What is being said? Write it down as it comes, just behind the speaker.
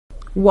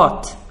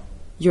What?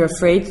 You're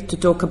afraid to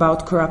talk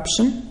about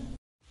corruption?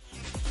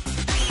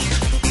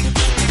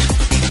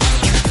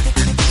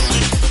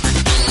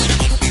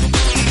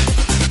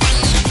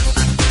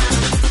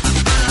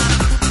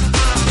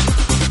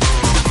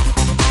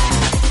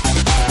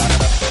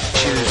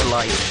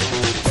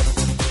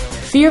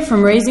 Fear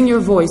from raising your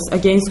voice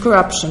against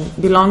corruption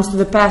belongs to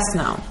the past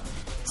now.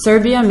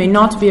 Serbia may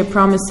not be a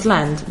promised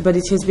land, but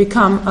it has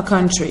become a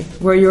country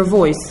where your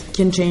voice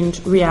can change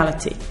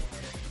reality.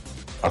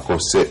 Ako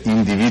se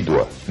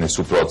individua ne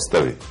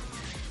suprotstavi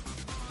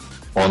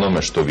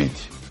onome što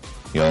vidi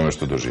i onome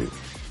što doživi,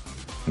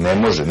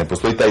 ne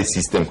postoji taj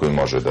sistem koji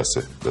može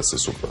da se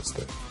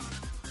suprotstavi.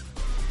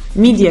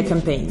 Media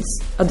campaigns,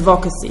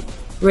 advocacy,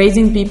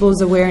 raising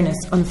people's awareness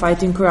on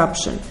fighting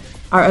corruption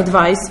are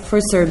advice for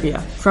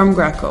Serbia from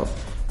GRACO,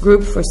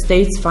 Group for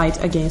States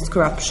Fight Against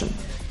Corruption.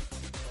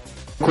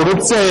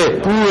 Korupcija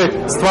je uvijek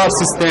stvar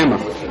sistema.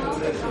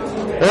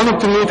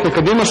 Onog trenutka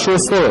kad imaš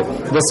uslove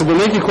da se do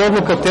nekih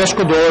odluka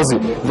teško dolazi,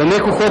 da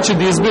neko hoće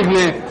da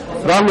izbjegne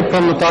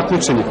ravnopravno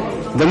takmičenje,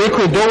 da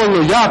neko je dovoljno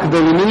jak da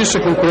eliminiše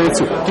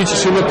konkurenciju, ti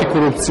ćeš imati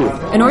korupciju.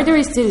 An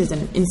ordinary citizen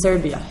in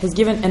Serbia has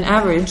given an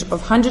average of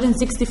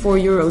 164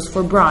 euros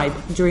for bribe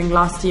during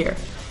last year.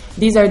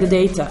 These are the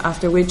data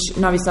after which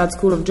Novi Sad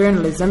School of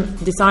Journalism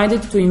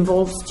decided to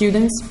involve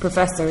students,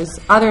 professors,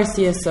 other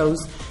CSOs,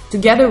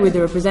 together with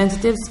the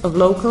representatives of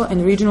local and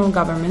regional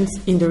governments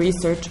in the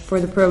research for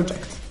the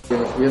project.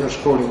 U jednoj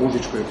školi u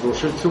Muzičkoj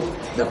Kruševcu,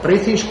 da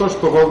predsjednik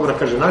školskog odbora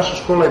kaže naša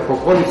škola je po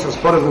koalicijskom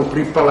sporazumu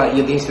pripala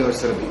jedinstvenoj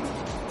Srbiji.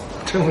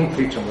 O čemu mi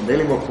pričamo?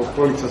 Delimo po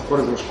koalicijskom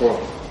sporazumu škola.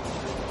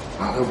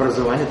 Ali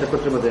obrazovanje tako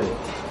treba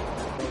deliti.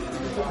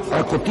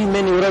 Ako ti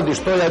meni uradiš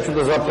to, ja ću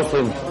da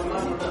zaposlim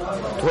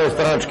tvoje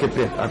stranačke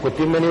prijatelje. Ako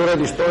ti meni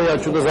uradiš to, ja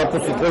ću da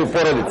zaposlim tvoju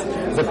porodicu.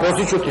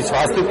 Zaposlit ću ti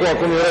svastiku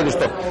ako mi uradiš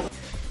to.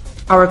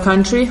 Our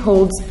country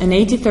holds an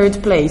 83rd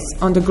place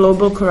on the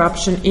Global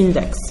Corruption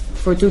Index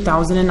for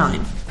 2009.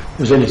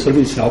 U zemlji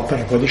Srbiji se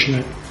opere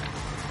godišnje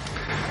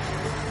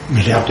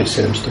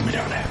 1.700.000.000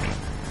 evra.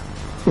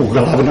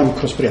 Uglavnom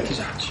kroz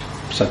privatizaciju.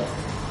 Sad,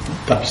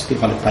 da biste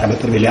imali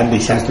parametar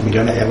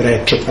 1.700.000.000 evra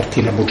je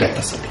četvrtina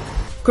budžeta Srbije.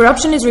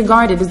 Corruption is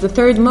regarded as the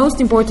third most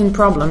important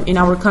problem in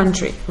our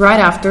country,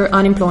 right after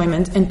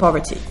unemployment and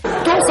poverty.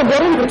 To sa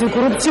borbom protiv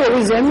korupcije u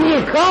ovoj zemlji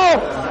je kao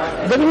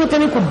da imate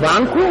neku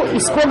banku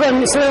iz koga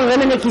sve na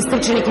vreme neki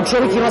istrči neki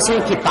čovjek i nosi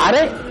neke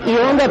pare i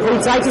onda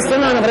policajci sve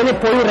na vreme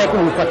poju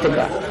rekom uhvate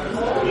ga.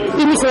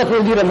 I mi se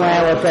aplaudiramo,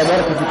 evo, to je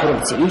borba protiv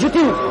korupcije.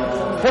 Međutim,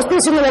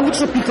 postavlja se jedno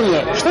logično pitanje,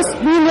 šta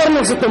mi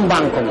moramo sa tom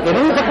bankom? Jer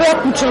ona je tako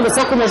otključena da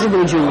svako može da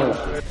uđe u nju.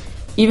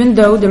 Even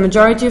though the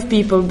majority of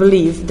people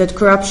believe that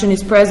corruption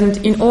is present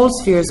in all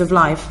spheres of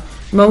life,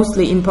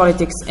 mostly in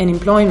politics and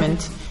employment,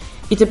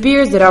 it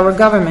appears that our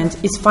government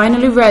is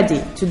finally ready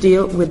to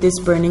deal with this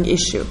burning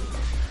issue.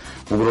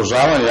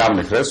 Ugrožavanje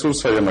javnih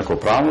resursa,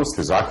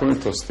 jednakopravnosti,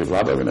 zakonitosti,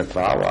 vladavine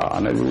prava, a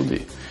ne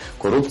ljudi.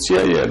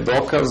 Korupcija je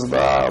dokaz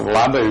da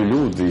vladaju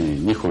ljudi,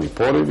 njihovi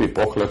porivi,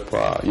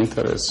 pohlepa,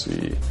 interesi.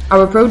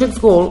 Our project's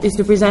goal is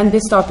to present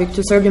this topic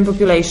to Serbian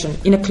population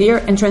in a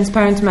clear and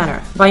transparent manner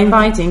by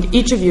inviting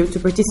each of you to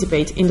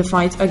participate in the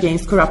fight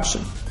against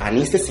corruption. A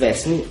niste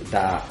svesni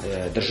da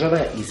država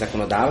i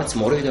zakonodavac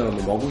moraju da vam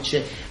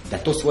omoguće da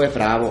to svoje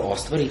pravo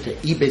ostvarite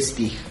i bez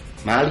tih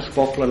malih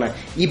poklona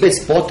i bez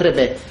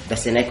potrebe da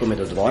se nekome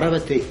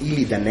dodvoravate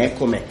ili da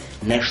nekome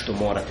nešto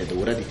morate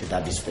da uradite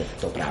da biste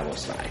to pravo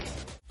ostvarili.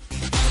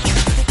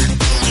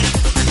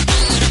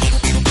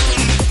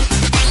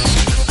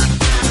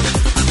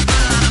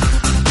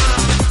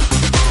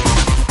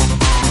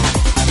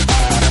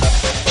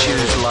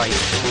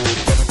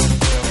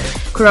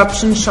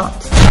 Corruption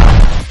shot.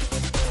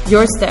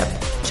 Your step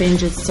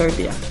changes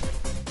Serbia.